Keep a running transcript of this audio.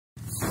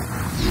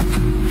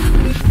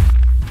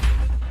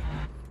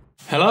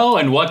Hello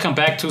and welcome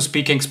back to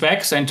Speaking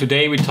Specs, and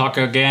today we talk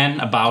again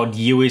about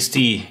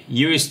USD.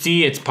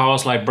 USD, it's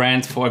Powerslide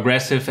brand for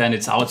aggressive, and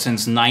it's out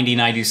since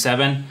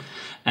 1997.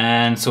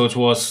 And so it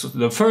was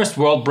the first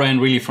world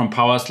brand really from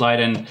Powerslide,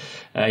 and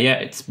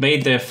it's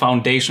made the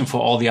foundation for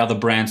all the other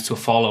brands to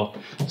follow.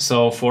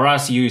 So for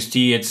us,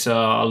 USD, it's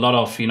a lot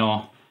of,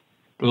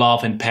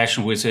 love and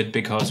passion with it,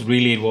 because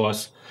really it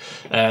was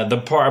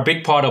a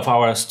big part of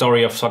our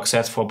story of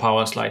success for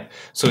Powerslide.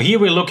 So here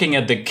we're looking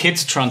at the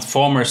Kids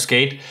Transformer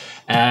skate.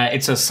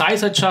 It's a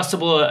size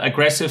adjustable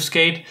aggressive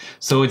skate,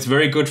 so it's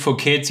very good for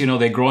kids.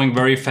 They're growing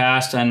very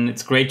fast, and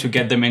it's great to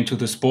get them into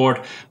the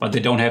sport, but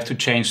they don't have to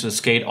change the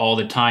skate all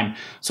the time.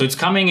 So it's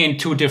coming in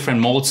two different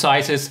mold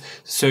sizes,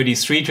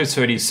 33 to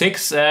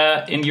 36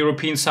 in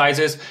European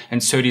sizes,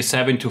 and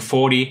 37 to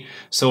 40.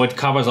 So it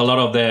covers a lot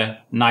of the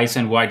nice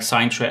and wide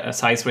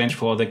size range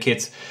for the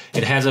kids.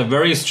 It has a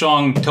very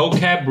strong toe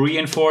cap,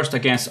 reinforced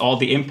against all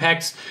the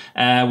impacts,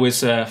 with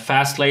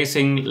fast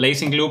lacing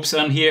loops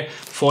on here,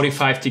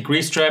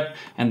 45-degree strap,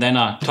 and then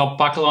a top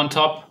buckle on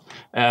top,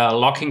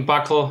 locking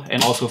buckle,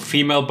 and also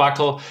female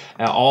buckle.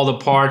 All the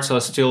parts are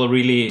still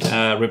really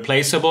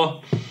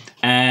replaceable.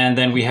 And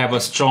then we have a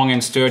strong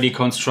and sturdy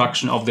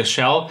construction of the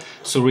shell,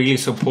 so really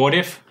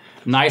supportive.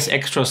 Nice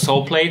extra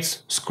sole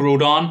plates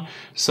screwed on,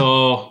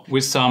 so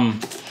with some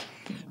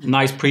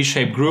nice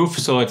pre-shaped groove,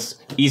 so it's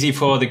easy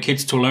for the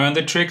kids to learn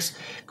the tricks.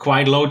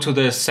 Quite low to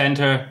the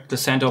center. The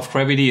center of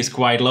gravity is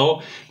quite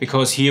low,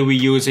 because here we're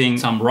using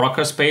some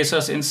rocker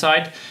spacers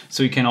inside,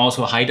 so you can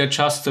also height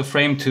adjust the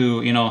frame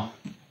to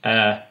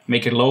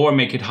make it lower,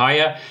 make it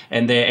higher.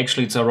 And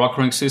actually it's a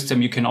rockering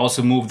system. You can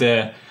also move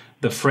the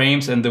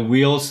frames and the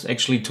wheels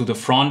actually to the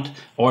front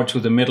or to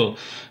the middle.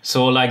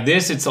 So like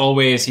this, it's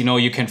always,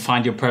 you can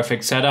find your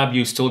perfect setup.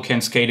 You still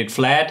can skate it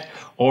flat,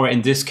 or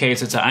in this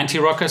case, it's an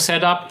anti-rocker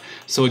setup.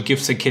 So it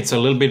gives the kids a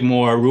little bit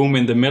more room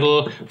in the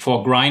middle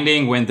for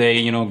grinding when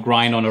they,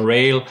 grind on a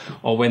rail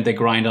or when they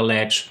grind a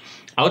ledge.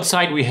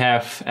 Outside we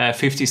have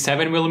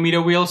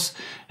 57mm wheels,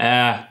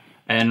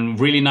 and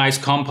really nice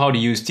compound, a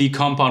USD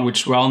compound,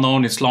 which is well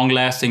known. It's long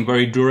lasting,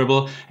 very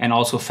durable, and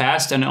also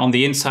fast. And on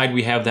the inside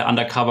we have the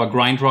undercover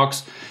grind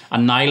rocks, a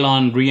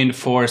nylon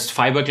reinforced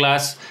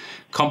fiberglass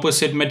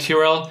composite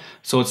material.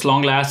 So it's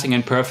long lasting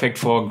and perfect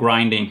for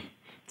grinding.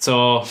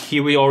 So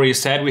here we already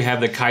said we have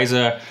the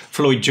Kaiser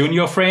Fluid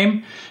Junior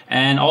frame,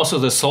 and also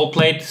the sole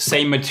plate,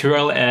 same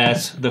material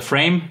as the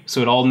frame.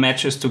 So it all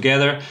matches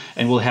together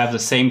and will have the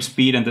same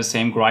speed and the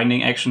same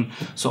grinding action.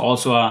 So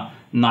also a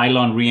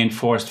nylon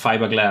reinforced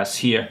fiberglass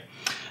here.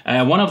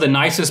 One of the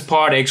nicest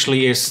part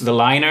actually is the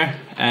liner,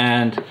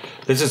 and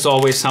this is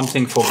always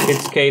something for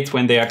kids skates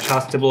when they are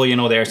adjustable.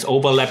 There's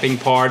overlapping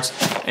parts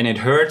and it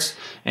hurts.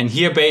 And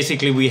here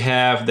basically we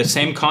have the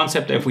same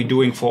concept as we're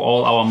doing for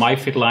all our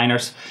MyFit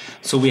liners.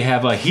 So we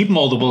have a heat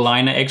moldable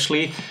liner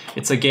actually.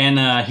 It's again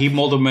a heat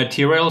molded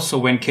material, so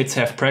when kids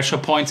have pressure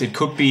points it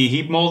could be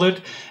heat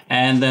molded.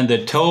 And then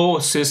the toe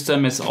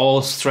system is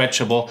all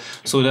stretchable,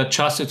 so it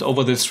adjusts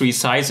over the three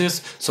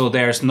sizes, so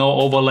there's no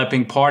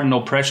overlapping part,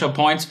 no pressure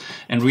points,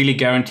 and really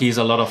guarantees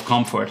a lot of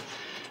comfort.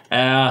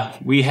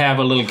 We have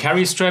a little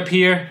carry strap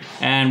here,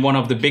 and one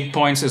of the big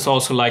points is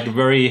also like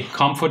very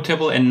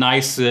comfortable and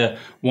nice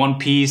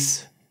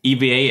one-piece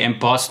EVA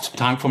embossed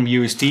tongue from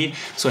USD.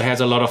 So it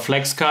has a lot of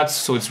flex cuts,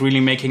 so it's really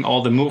making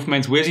all the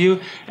movements with you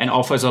and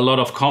offers a lot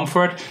of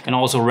comfort, and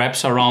also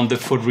wraps around the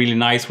foot really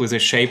nice with the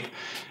shape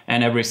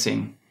and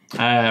everything.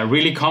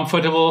 Really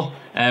comfortable,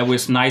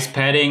 with nice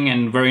padding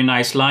and very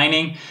nice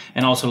lining,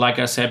 and also, like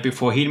I said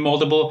before, heat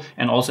moldable,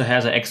 and also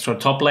has an extra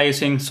top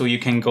lacing, so you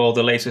can go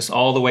the laces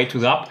all the way to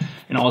the up,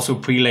 and also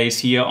pre-lace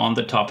here on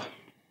the top.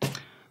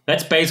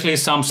 That basically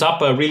sums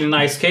up a really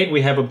nice skate.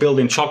 We have a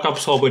built-in shock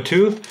absorber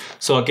too,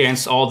 so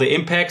against all the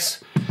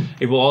impacts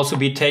it will also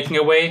be taken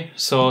away.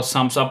 So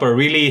sums up a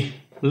really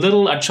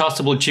little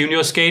adjustable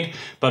junior skate,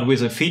 but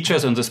with the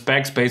features and the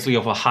specs basically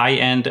of a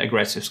high-end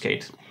aggressive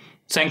skate.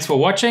 Thanks for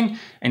watching,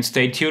 and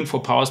stay tuned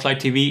for Powerslide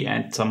TV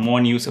and some more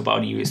news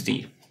about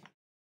USD.